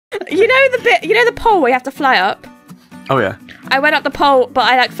You know the bit, you know the pole where you have to fly up? Oh yeah. I went up the pole, but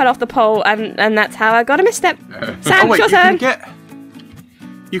I like fell off the pole, and that's how I got a misstep. Sam, wait, your turn.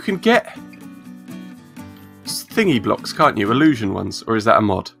 You can get thingy blocks, can't you? Illusion ones, or is that a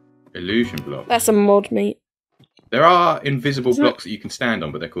mod? Illusion block. That's a mod, mate. There are invisible blocks that you can stand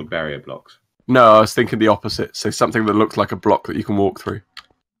on, but they're called barrier blocks. No, I was thinking the opposite. So something that looks like a block that you can walk through.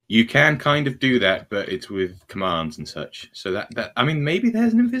 You can kind of do that, but it's with commands and such. So that I mean, maybe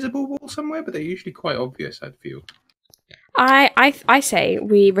there's an invisible wall somewhere, but they're usually quite obvious, I'd feel. I say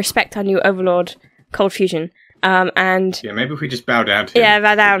we respect our new overlord, ColdFusion, and yeah, maybe if we just bow down to him. Yeah,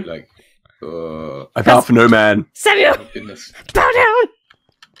 bow down. Like, I bow for no man. Samuel, oh, goodness. bow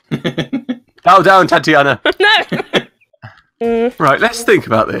down. Bow down, Tatiana. No. Right, let's think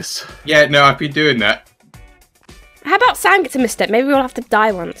about this. Yeah, no, I've been doing that. How about Sam gets a misstep? Maybe we'll have to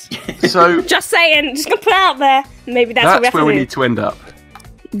die once. So Just saying, just gonna put it out there. Maybe that's what we have where to we do. need to end up.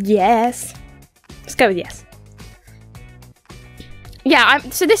 Yes. Let's go with yes. Yeah,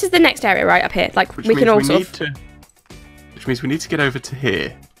 so this is the next area right up here. Like, Which we can means also... Which means we need to get over to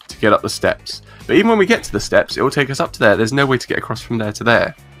here to get up the steps. But even when we get to the steps, it will take us up to there. There's no way to get across from there to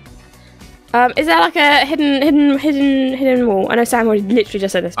there. Is there like a hidden wall? I know Sam already literally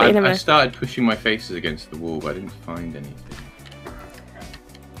just said this, but you never know. I started pushing my faces against the wall, but I didn't find anything.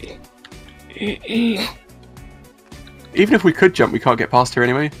 Even if we could jump, we can't get past here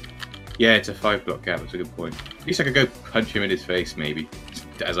anyway. Yeah, it's a 5-block gap. That's a good point. At least I could go punch him in his face, maybe,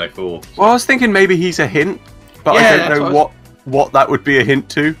 as I fall. Well, I was thinking maybe he's a hint, but Yeah, I that's don't know what that would be a hint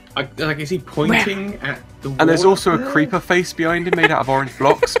to. Like, is he pointing at the wall? And there's also a creeper face behind him made out of orange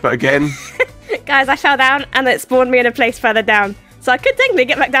blocks, but again... Guys, I fell down and it spawned me in a place further down. So I could technically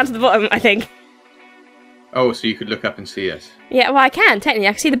get back down to the bottom, I think. Oh, so you could look up and see us. Yeah, well, I can, technically.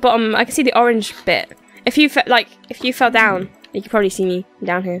 I can see the bottom, I can see the orange bit. If you fell down, you could probably see me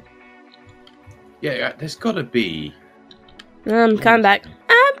down here. Yeah, there's gotta be... I'm coming back.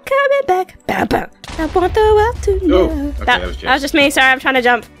 I'm coming back. Bow, bow. I want the world to know. Oh, okay, that was just me. Sorry, I'm trying to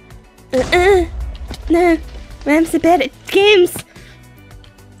jump. No, I'm so bad at games.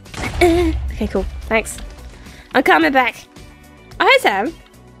 Okay, cool. Thanks. I'm coming back. Oh, hi, Sam.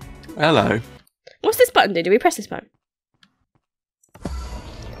 Hello. What's this button do? Do we press this button?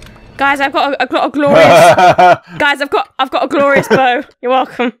 Guys, I've got a glorious. Guys, I've got a glorious bow. You're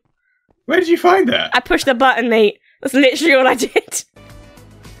welcome. Where did you find that? I pushed the button, mate. That's literally all I did.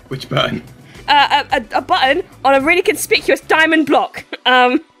 Which button? A button on a really conspicuous diamond block.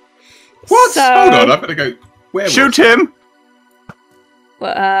 What? So... Hold on, I'm gonna go. Where? Shoot him!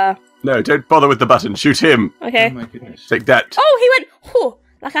 Well, No, don't bother with the button. Shoot him. okay. Oh my goodness. Take that. Oh, he went. Oh,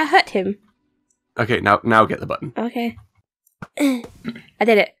 like I hurt him. Okay, now get the button. Okay. I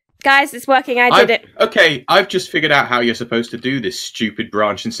did it. Guys, it's working. I did it. Okay, I've just figured out how you're supposed to do this stupid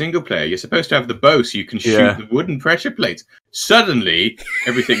branch in single player. You're supposed to have the bow so you can shoot the wooden pressure plates. Suddenly,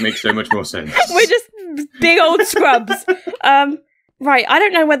 everything makes so much more sense. We're just big old scrubs. Right, I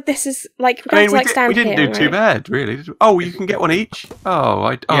don't know whether this is like we're going to stand here. We didn't do too bad, really. Did we? Oh, you can get one each.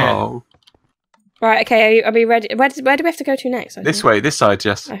 Oh, oh. Right, okay. Are we ready? Where do we have to go to next? This way, this side,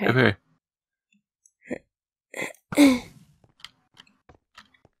 Jess. Okay. Over here.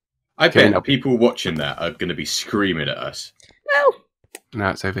 I bet people watching that are going to be screaming at us. Well, now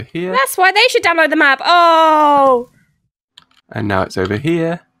it's over here. That's why they should download the map. Oh. And now it's over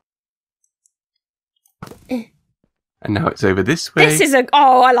here. And now it's over this way. This is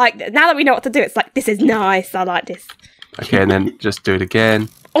I like this. Now that we know what to do, it's like, this is nice. I like this. Okay, and then just do it again.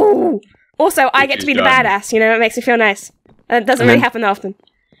 Oh. Also, I get to be the badass, you know, it makes me feel nice. It doesn't really happen often.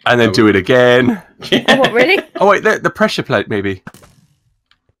 And then do it again. Oh, what, really? Oh, wait, the pressure plate, maybe.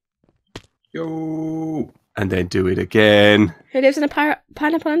 Yo. And then do it again. Who lives in a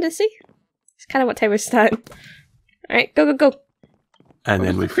pineapple under the sea? It's kind of what Taylor's starting. Alright, go, go, go. And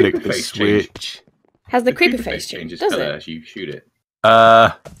then we flick the switch. Has the creeper face changes Does colour it? as you shoot it.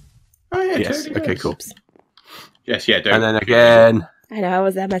 Oh, yeah, yes. totally okay, cool. Yes, yeah, don't. And then again. I know, I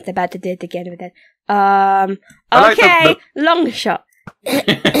was almost about to do it again with that. like okay, long shot. Oh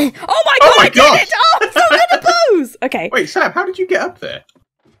my god, my I did God. it! Oh, I'm so in a pose! Okay. Wait, Sam, how did you get up there?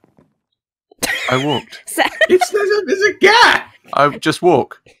 I walked. There's a gap! I just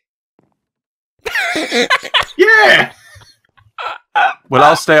walk. Yeah! Well,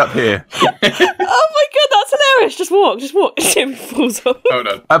 I'll stay up here. Oh my god, that's hilarious! Just walk, just walk. It falls off. Hold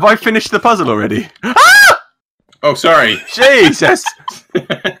on. Have I finished the puzzle already? Oh, sorry. Jesus!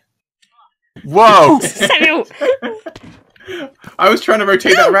 Whoa! Samuel! I was trying to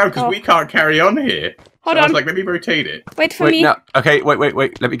rotate that around because we can't carry on here. Hold I was on. like, let me rotate it. Wait for Wait, me. no. Okay,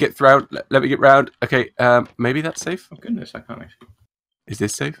 wait. Let me get round. Let me get round. Okay, maybe that's safe. Oh, goodness, I can't actually. Is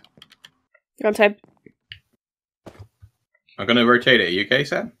this safe? Go on, Tobe. I'm going to rotate it. Are you okay,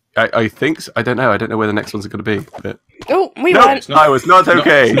 Sam? I think so. I don't know. I don't know where the next ones are going to be. But... Oh, we no, weren't. I was not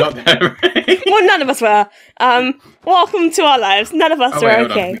okay. Not that right. Well, none of us were. Welcome to our lives. None of us are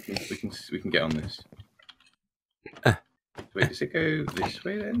okay. We can get on this. Wait, does it go this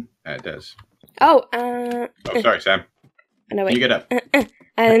way then? It does. Oh, Oh, sorry, Sam. No, wait. Can you get up?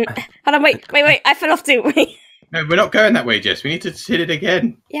 And hold on, wait. I fell off too. Wait. No, we're not going that way, Jess. We need to hit it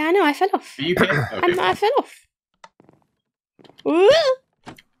again. Yeah, I know. I fell off. Are you here? Okay. I fell off. Woo!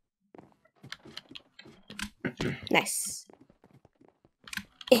 Nice.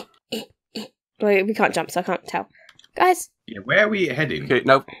 Wait, we can't jump, so I can't tell. Guys. Yeah, where are we heading? Okay,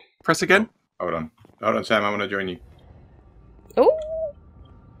 now press again. Hold on, Sam. I want to join you.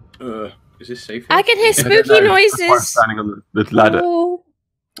 Oh. Is this safe? I can hear spooky noises. That's why I'm standing on the ladder, Oh.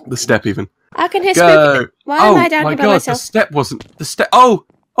 the step even. I can hear Go. spooky. Why am I down here by myself? The step wasn't the step. Oh,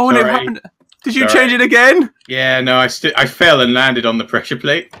 and it Sorry. happened. Did you change it again? Yeah, no, I fell and landed on the pressure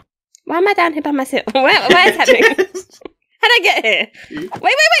plate. Why am I down here by myself? Where's happening? How'd I get here?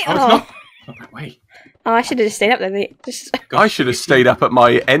 Wait. Oh, it's not that way. Oh, I should have just stayed up there, mate. I should have stayed up at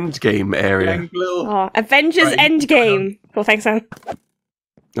my end game area. Oh, Avengers Right. Endgame. Well, thanks, Sam.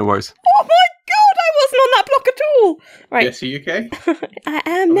 No worries. Oh my god, I wasn't on that block at all. Right. Jess, are you okay? I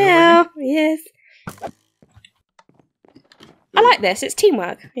am now. Yes. I like this. It's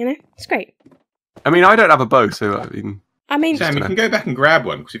teamwork, you know? It's great. I mean, I don't have a bow, so I mean, Sam, you can go back and grab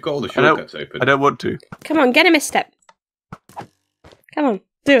one because you've got all the shortcuts open. I don't want to. come on, get a misstep. Come on,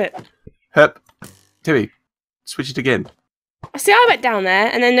 do it. Hep. Timmy, switch it again. See, I went down there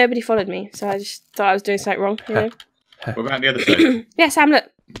and then nobody followed me, so I just thought I was doing something wrong, you know? What about the other side? Yeah, Sam, look.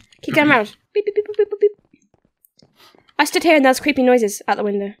 Keep going around. Beep, beep, beep, beep, beep, beep. I stood here and there was creepy noises out the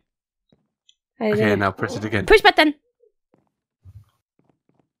window. Okay, now press it again. Push button.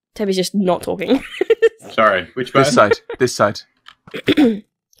 Toby's just not talking. Sorry, which button? This side. Oh,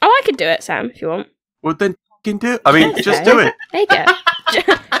 I could do it, Sam, if you want. Well, then you can do it. I mean, just do it. There you go.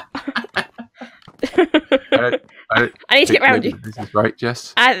 I need to get round you. This is right,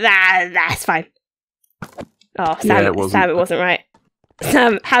 Jess. That's fine. Oh, Sam, Yeah, it wasn't. Sam, it wasn't right.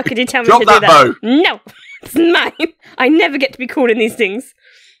 Sam, how could you tell me Drop to that do that? bow. No, it's mine. I never get to be called in these things.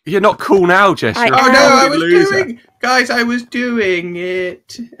 You're not cool now, Jess. You're I a am. I was loser. doing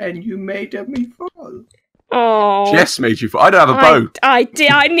it, and you made me fall. Oh, Jess made you fall. I don't have a bow.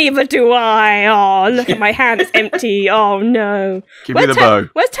 I neither do I. Oh, look at my hand, it's empty. Oh no. Give me the bow.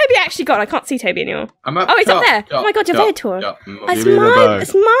 Where's Toby actually gone? I can't see Toby anymore. I'm up. Oh, he's up top, there. Oh my god, you're very tall. top. It's Give me the bow.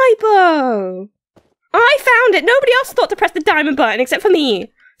 it's my bow. I found it. Nobody else thought to press the diamond button except for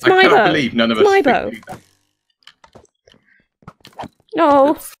me. It's my I cannot bow. believe none of It's us. my bow.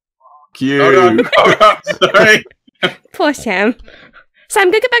 No. You. Hold on. Sorry. Poor Sam. Sam,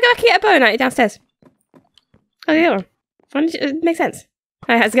 go back and get a bow now. You're downstairs. Oh, yeah. It makes sense.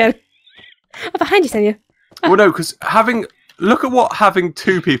 Hi, how's it going? Oh, behind you, Sonia. Well, no, because look at what having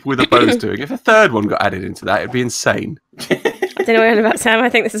two people with a bow is doing. If a third one got added into that, it'd be insane. I don't know what you're on about, Sam. I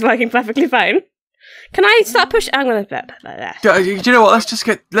think this is working perfectly fine. Can I start pushing? I'm gonna. Do you know what?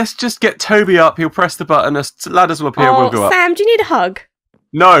 Let's just get Toby up. He'll press the button. Ladders will appear. and we'll go up. Sam, do you need a hug?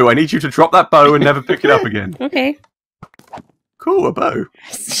 No, I need you to drop that bow and never pick it up again. Okay. Cool, a bow.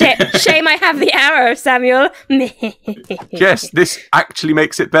 Shame I have the arrow, Samuel. Yes, this actually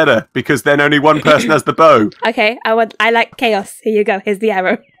makes it better because then only one person has the bow. Okay, I like chaos. Here you go. Here's the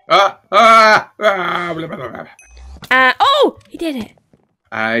arrow. Blah, blah, blah. Oh, he did it.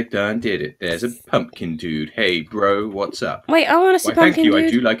 I done did it. There's a pumpkin dude. Hey, bro, what's up? Wait, I want to see Why, pumpkin thank you. dude. I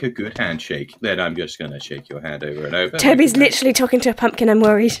do like a good handshake. Then I'm just gonna shake your hand over and over. Toby's literally talking to a pumpkin. I'm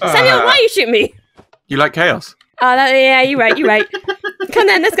worried. Samuel, why are you shooting me? You like chaos? Oh, yeah, you're right. You're right. Come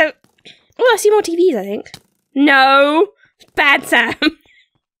then, let's go. Oh, I see more TVs. I think. No, bad Sam.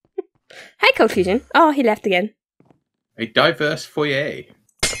 Hey, ColdFusion. Oh, he left again. A diverse foyer.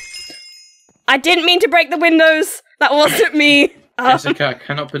 I didn't mean to break the windows. That wasn't me. Jessica, I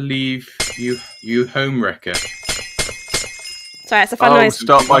cannot believe you home wrecker. Sorry, that's a fun Oh, noise.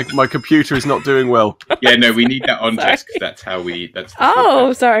 stop! My computer is not doing well. Yeah, no, we need that on Sorry. Jess because that's how we. That's. The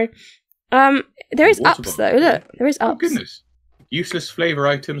Oh, sorry. There is Water ups bottle. though. Look, there is Oh ups. goodness. Useless flavor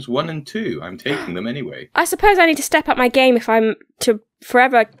items 1 and 2. I'm taking them anyway. I suppose I need to step up my game if I'm to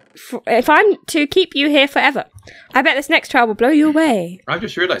if I'm to keep you here forever. I bet this next trial will blow you away. I've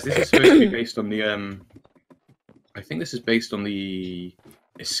just realised this is supposed to be based on the I think this is based on the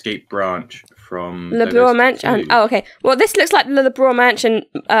escape branch from LeBroy Diversity Mansion. 2. Oh, okay. Well, this looks like the LeBroy Mansion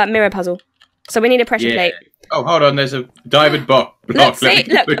mirror puzzle. So we need a pressure plate. Oh, hold on. There's a diamond block. Let's see.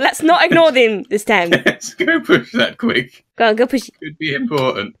 Look, let's not ignore them this time. Let's go push that quick. Go on, go push. Could be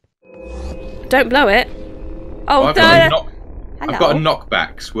important. Don't blow it. Oh, I've got a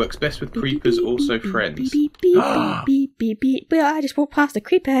knockbacks. Works best with creepers, also friends. Beep, beep, beep, beep, beep, beep. Well, I just walked past a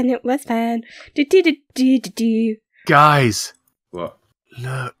creeper and it was fun. Do, do, do, do, do, do. Guys. What?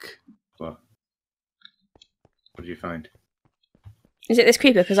 Look. What? What did you find? Is it this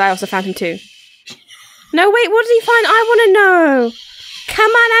creeper? Because I also found him too. No, wait, what did he find? I want to know.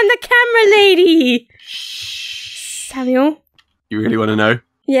 Come on, I'm the camera lady. Samuel? You really want to know?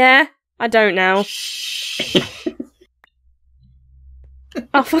 Yeah, I don't now.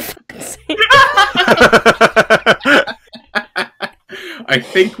 Oh, for fuck's sake. I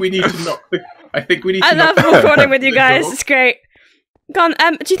think we need to knock the... I love recording with you guys. It's great. Go on,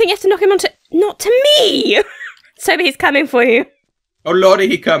 do you think you have to knock him onto... Not to me! Toby, he's coming for you. Oh, Lordy,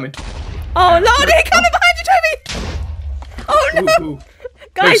 he coming. Oh, Lordy, he coming behind you, Toby! Oh, no! Ooh.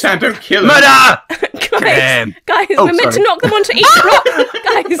 Guys, No, Sam, don't kill him. Murder! guys, Oh, we're meant to sorry. knock them onto each block.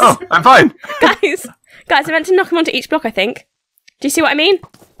 Guys, Oh, I'm fine. guys, we're meant to knock them onto each block, I think. Do you see what I mean?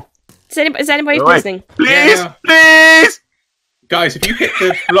 Is anybody Wait. listening? Please, Yeah. please. Guys, if you hit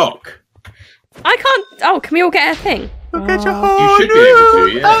the block, I can't... Oh, can we all get a thing? Look at your you whole should be able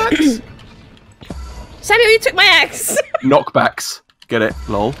to, yeah. axe. Samuel, you took my axe! Knockbacks. Get it?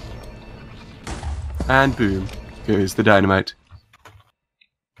 Lol. And boom goes the dynamite.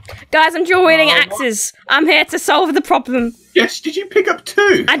 Guys, I'm dual wielding Oh, what? axes. I'm here to solve the problem. Yes, did you pick up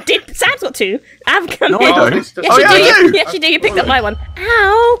 2? I did. Sam's got 2. I've come No, in. I don't. Yes, Oh, you yeah, do. I do. Yes, you do. You picked up my one.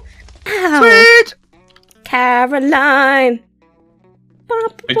 Ow! Ow! Sweet. Caroline.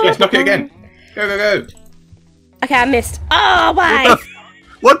 Yes, knock it again. Go, go, go. Okay, I missed. Oh, why?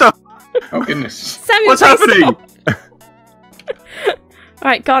 What the? Oh, goodness. Samuel, What's please happening? stop.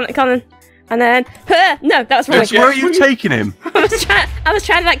 Alright, go on. And then... no, that was wrong. Yes, Where are you taking him? I was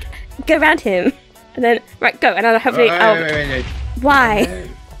trying to, like, go around him. And then... Right, go. And I'll hopefully... Wait. Why?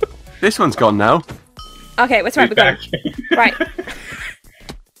 This one's gone now. Okay, what's right? We got him. Right.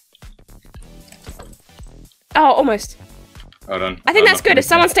 Oh, almost. Hold on. I think that's good. If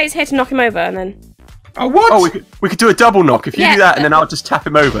someone stays here to knock him over, and then... Oh, what? Oh, we could do a double knock. If you Yeah. do that, and then I'll just tap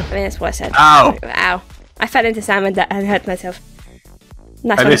him over. I mean, that's what I said. Ow. Ow. I fell into Sam and hurt myself.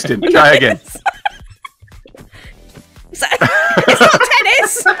 Nice I one. missed him. Try again. It's not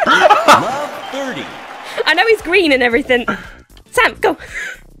tennis! Love-30. I know he's green and everything. Sam, go.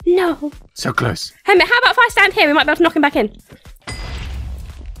 No. So close. Hey, how about if I stand here? We might be able to knock him back in.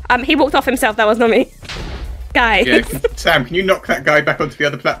 He walked off himself. That was not me. Guys. Yeah, Sam, can you knock that guy back onto the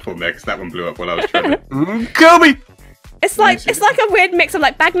other platform there? Because that one blew up while I was trying to... Kobe. It's like a weird mix of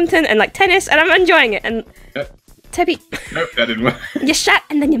like badminton and like tennis, and I'm enjoying it. And Toby, Nope, that didn't work. you shot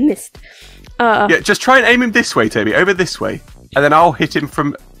and then you missed. Yeah, just try and aim him this way, Toby. Over this way, and then I'll hit him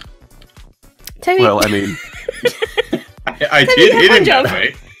from. Toby. Well, I mean, I Toby, did you have hit one him job.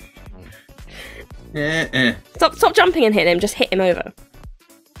 that way. Stop jumping and hitting him. Just hit him over.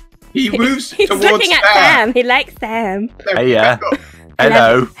 He moves He's towards looking at Sam. He likes Sam. hey, yeah. Love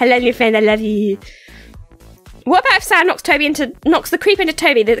Hello. you. Hello, new friend. I love you. What about if Sam knocks the creeper into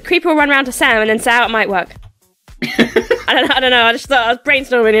Toby? The creeper will run around to Sam, and then Sam, it might work. I don't know. I just thought I was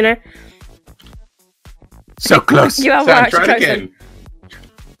brainstorming, you know. So close. You are Sam, right. try it again.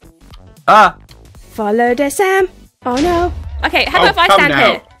 Ah. Follow the Sam. Oh no. Okay, how about if I come stand now.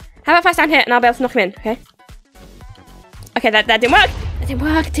 here? How about if I stand here and I'll be able to knock him in? Okay. Okay, that didn't work. It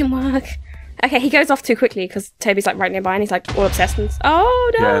didn't work. Okay, he goes off too quickly because Toby's like right nearby and he's like all obsessed. And...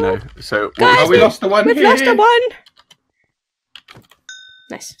 Oh no. Yeah, no. So. Guys, Oh, we lost the one We've here. lost a one.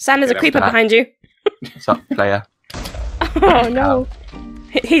 Nice. Sam, there's a Yeah, creeper that. behind you. What's up, player? Oh no.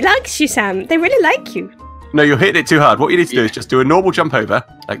 He likes you, Sam. They really like you. No, you're hitting it too hard. What you need to do is just do a normal jump over,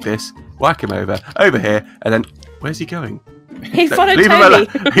 like this. Whack him over here, and then where's he going? He followed Leave him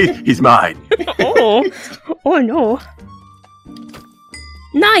Toby. alone. He's mine. Oh no.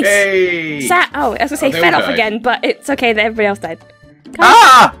 Nice. Hey! I was gonna say they fell all off died. again, but it's okay that everybody else died.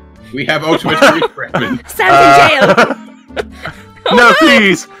 Ah! We have ultimate grief weapon. Sam's in jail. Oh, No,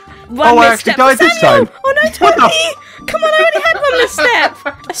 please. One Oh, I misstep. actually died this Samuel! time. Oh no, What the Toby! Come on, I only had one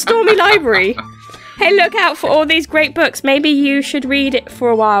misstep. A stormy library. Hey, look out for all these great books. Maybe you should read it for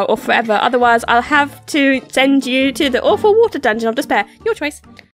a while or forever. Otherwise, I'll have to send you to the awful water dungeon of despair. Your choice.